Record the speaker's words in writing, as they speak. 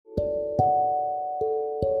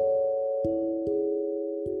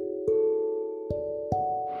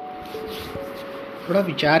थोड़ा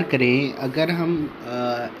विचार करें, अगर हम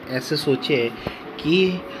ऐसे सोचें कि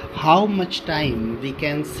how much time we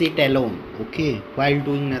can sit alone, okay, while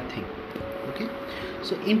doing nothing. Okay,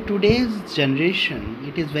 so in today's generation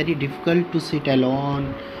it is very difficult to sit alone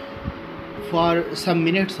for some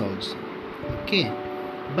minutes also. Okay,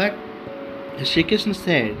 but Shri Krishna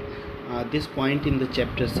said this point in the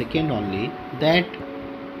chapter 2 only, that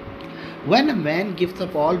when a man gives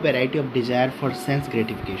up all variety of desire for sense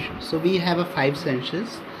gratification, so we have a 5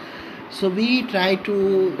 senses, so we try to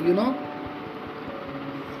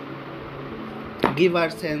give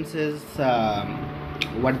our senses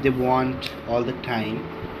what they want all the time,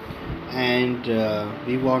 and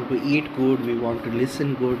we want to eat good, we want to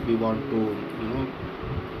listen good, we want to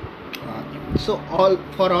so all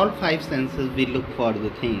 5 senses we look for the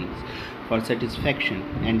things for satisfaction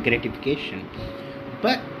and gratification.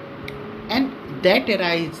 But and that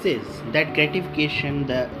arises, that gratification,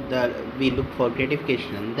 the we look for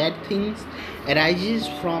gratification, that things arises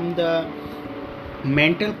from the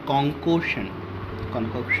mental concoction.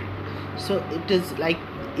 So it is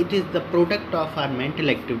the product of our mental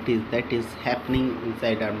activities that is happening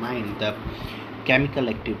inside our mind, the chemical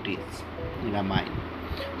activities in our mind.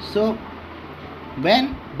 So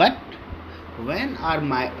when our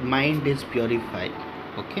mind is purified,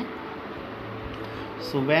 okay,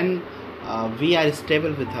 so when we are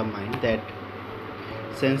stable with our mind, that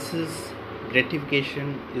senses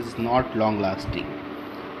gratification is not long lasting,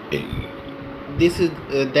 this is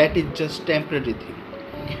that is just temporary thing.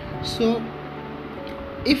 So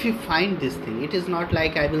if you find this thing, it is not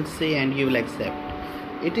like I will say and you will accept,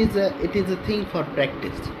 it is a thing for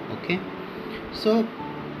practice. Okay, so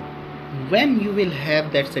when you will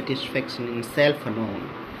have that satisfaction in self alone,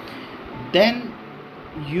 then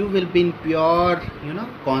you will be in pure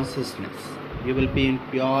consciousness, you will be in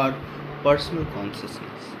pure personal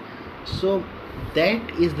consciousness. So that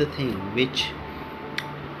is the thing which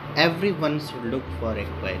everyone should look for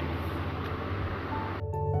acquiring.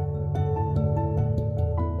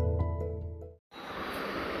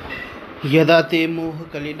 यदा ते मोह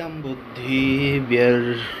कलिलं बुद्धि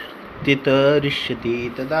व्यर्तितरिष्यति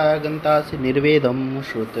तदा गन्तासि निर्वेदं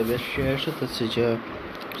श्रोतव्यस्य श्रुतस्य च.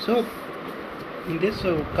 So in this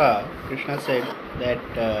sloka, Krishna said that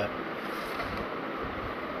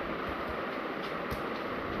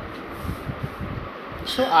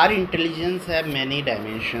so our intelligence have many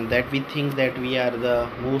dimensions, that we think that we are the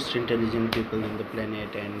most intelligent people in the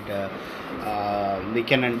planet, and we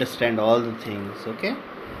can understand all the things. Okay,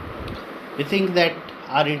 we think that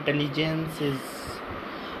our intelligence is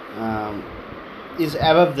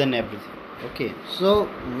above than everything. Okay, so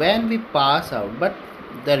when we pass out, but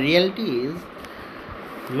the reality is,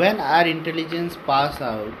 when our intelligence pass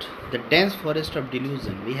out the dense forest of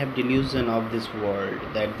delusion, we have delusion of this world,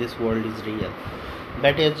 that this world is real.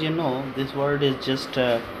 But as you know, this world is just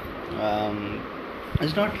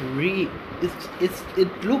it's not real.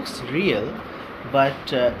 It looks real,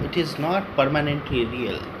 but it is not permanently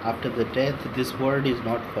real. After the death, this world is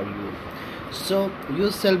not for you. So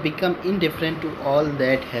you shall become indifferent to all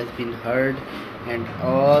that has been heard and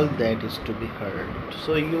all that is to be heard.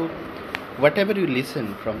 So whatever you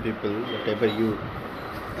listen from people, whatever you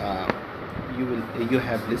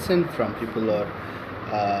have listened from people, or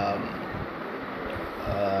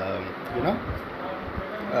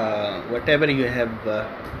whatever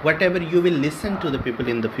you will listen to the people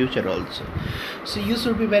in the future also. So you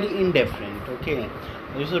should be very indifferent. Okay,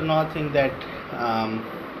 you should not think that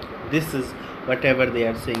this is whatever they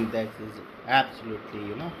are saying, that is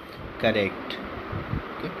absolutely correct.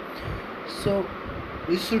 Okay, so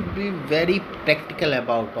we should be very practical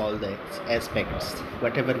about all the aspects.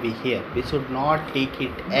 Whatever we hear, we should not take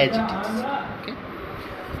it as it is. Okay,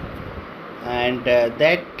 and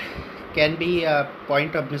that can be a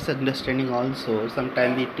point of misunderstanding also.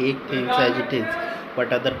 Sometimes we take things as it is,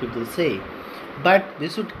 what other people say, but we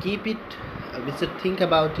should keep it, we should think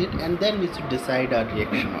about it, and then we should decide our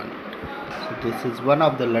reaction on it. So this is one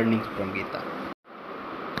of the learnings from Geeta.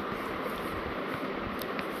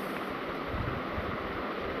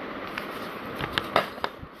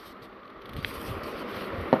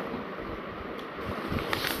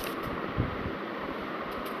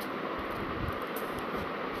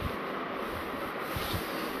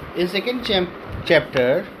 In second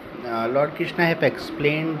chapter, Lord Krishna have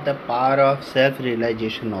explained the power of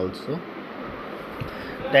self-realization also,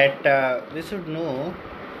 that we should know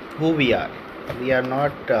who we are. We are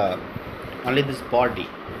not only this body.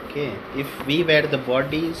 Okay, if we were the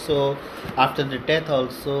body, so after the death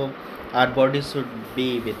also our body should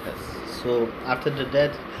be with us. So after the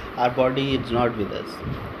death our body is not with us.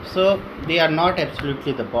 So we are not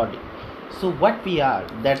absolutely the body. So what we are,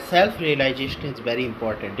 that self-realization is very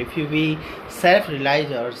important. If we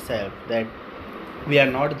self-realize ourselves that we are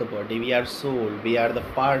not the body, we are soul, we are the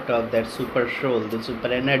part of that super soul, the super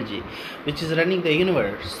energy which is running the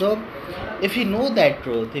universe. So if we know that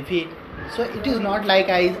truth, if we, so it is not like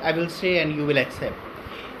I will say and you will accept.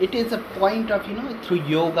 It is a point of, through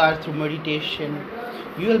yoga, through meditation,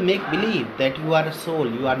 you will make believe that you are a soul,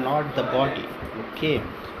 you are not the body. Okay,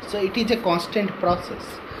 so it is a constant process,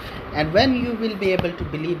 and when you will be able to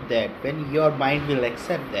believe that, when your mind will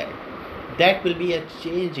accept that, that will be a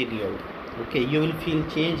change in you. Okay, you will feel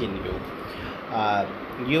change in you.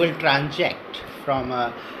 You will transact from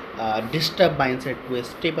a disturbed mindset to a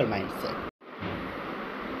stable mindset.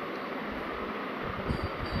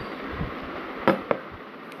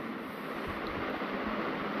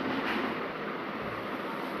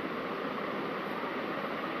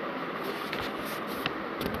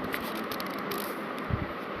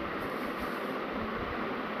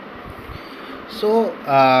 So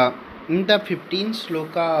in the 15th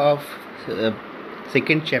sloka of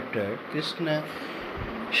second chapter,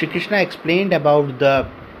 Shri Krishna explained about the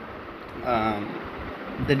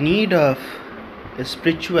need of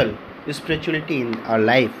spirituality in our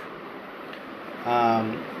life.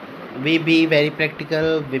 We be very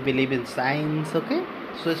practical, we believe in science. Okay,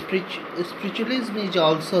 so spiritualism is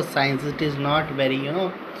also science. It is not very,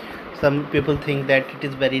 some people think that it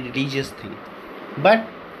is very religious thing, but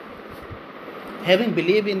having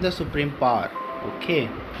belief in the supreme power, okay,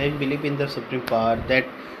 having belief in the supreme power that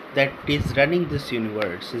is running this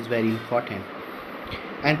universe is very important.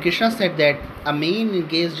 And Krishna said that a man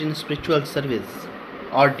engaged in spiritual service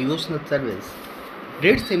or devotional service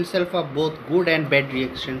rids himself of both good and bad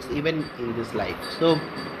reactions even in this life. So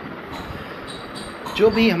जो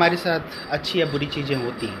भी हमारे साथ अच्छी या बुरी चीज़ें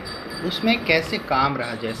होती हैं उसमें कैसे काम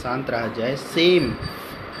रहा जाए, शांत रहा जाए, सेम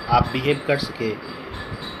आप बिहेव कर सके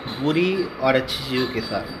बुरी और अच्छी चीज़ों के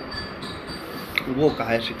साथ, वो कहा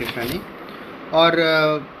है श्री कृष्ण ने। और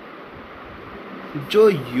जो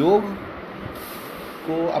योग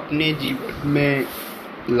को अपने जीवन में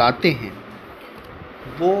लाते हैं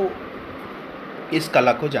वो इस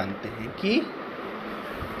कला को जानते हैं कि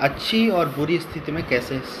अच्छी और बुरी स्थिति में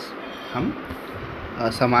कैसे हम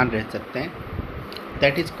समान रह सकते हैं.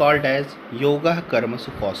 दैट इज़ कॉल्ड एज योगा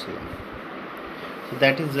कर्मसु कौशलम. So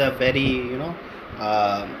that is a very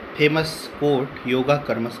famous quote, yoga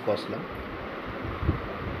karmas kausalam.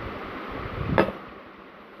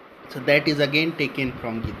 So that is again taken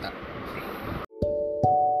from Geeta.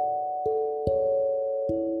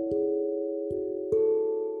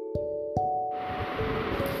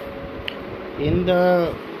 In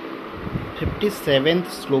the 57th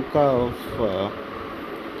sloka of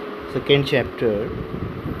second chapter,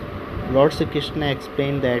 Lord Sri Krishna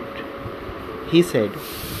explained that he said,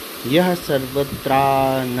 यह सर्वत्रा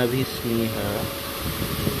नभिस्नेह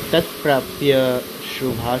तत्प्राप्य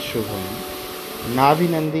शुभाशुभम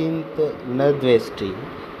नाभिनंदित न द्वेष्टि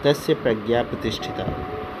तस्य प्रज्ञा प्रतिष्ठिता.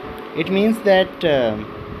 It means that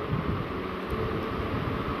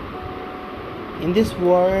in this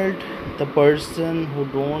world the person who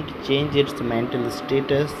don't change its mental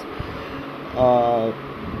status,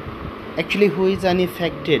 actually who is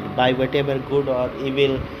unaffected by whatever good or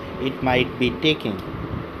evil it might be taking,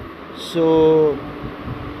 so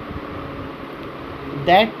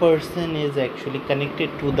that person is actually connected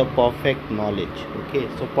to the perfect knowledge. Okay,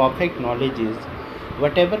 so perfect knowledge is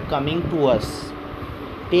whatever coming to us,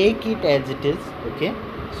 take it as it is. Okay,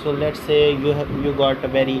 so let's say you got a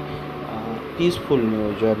very peaceful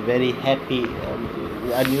news or very happy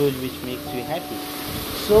a news which makes you happy,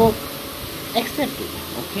 so accept it.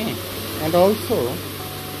 Okay, and also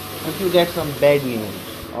if you get some bad news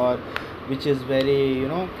or which is very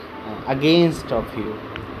against of you,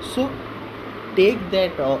 so take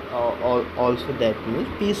that also that news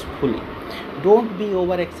peacefully. Don't be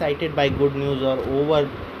overexcited by good news or over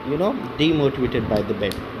demotivated by the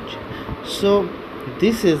bad news. So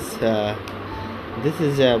this is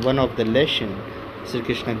one of the lesson Sri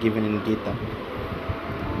Krishna given in Geeta.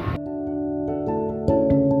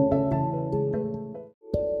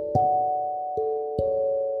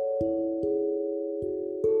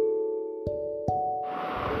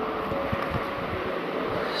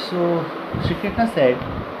 So Sri Krishna said,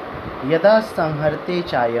 यदा संहरते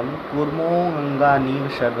chime कूर्मो अंगानीव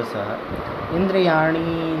सर्वसः इंद्रियाणि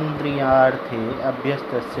इंद्रियार्थे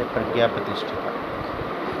अभ्यस्तस्य प्रज्ञा प्रतिष्ठिता.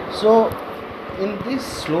 So in this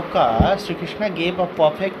sloka, Sri Krishna gave a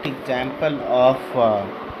perfect example of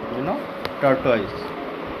tortoise.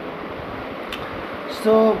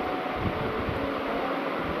 So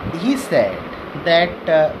he said that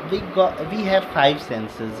we have five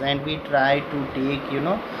senses, and we try to take,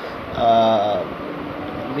 uh,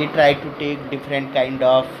 we try to take different kind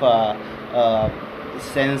of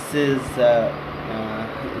senses,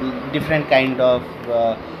 different kind of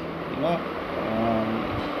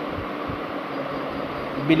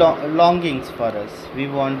you know longings for us. We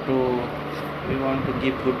want to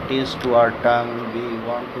give good taste to our tongue, we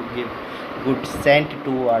want to give good scent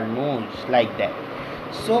to our nose, like that.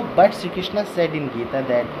 So but Sri Krishna said in Gita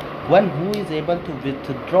that one who is able to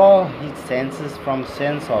withdraw his senses from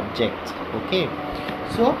sense objects, okay,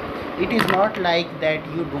 so it is not like that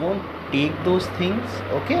you don't take those things,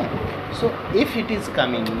 okay. So if it is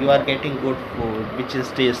coming, you are getting good food which is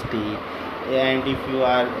tasty, and if you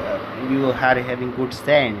are having good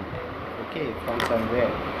scent, okay, from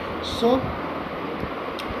somewhere, so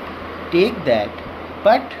take that,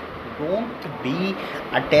 but don't be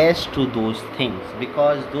attached to those things,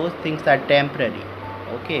 because those things are temporary,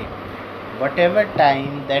 okay. Whatever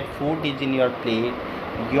time that food is in your plate,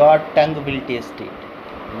 your tongue will taste it.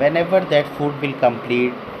 Whenever that food will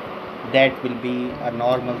complete, that will be a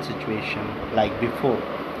normal situation like before.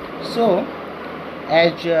 So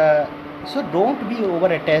as so don't be over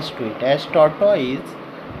attached to it, as tortoise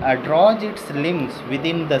draws its limbs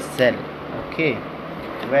within the cell, okay.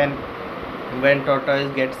 When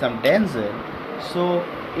tortoise gets some danger, so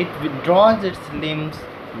it withdraws its limbs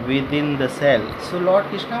within the cell. So Lord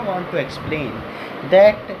Krishna want to explain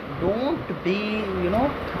that don't be,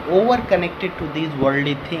 over connected to these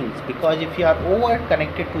worldly things, because if you are over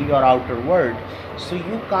connected to your outer world, so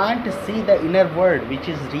you can't see the inner world which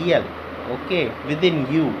is real, okay, within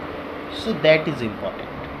you. So that is important.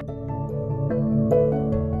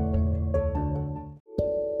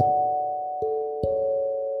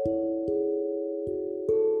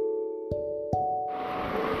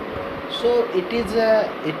 So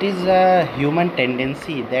it is a human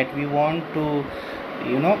tendency that we want to,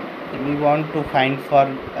 you know we want to find for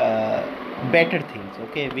better things,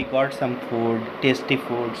 okay. We got some food, tasty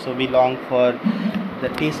food, so we long for the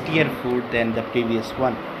tastier food than the previous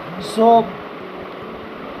one. So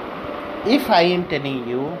if I am telling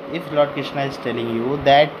you, if Lord Krishna is telling you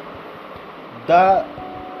that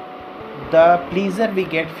the pleasure we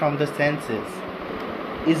get from the senses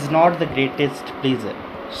is not the greatest pleasure,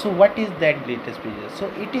 so what is that greatest pleasure? So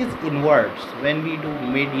it is inwards, when we do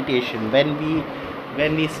meditation,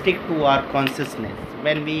 when we stick to our consciousness,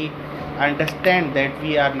 when we understand that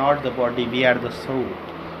we are not the body, we are the soul.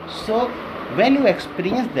 So when you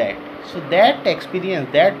experience that, so that experience,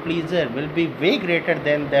 that pleasure will be way greater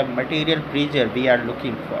than the material pleasure we are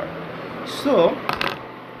looking for. So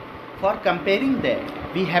for comparing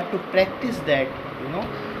that, we have to practice that,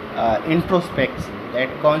 introspection,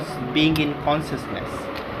 that being in consciousness.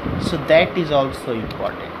 So that is also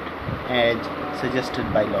important, as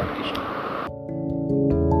suggested by Lord Krishna.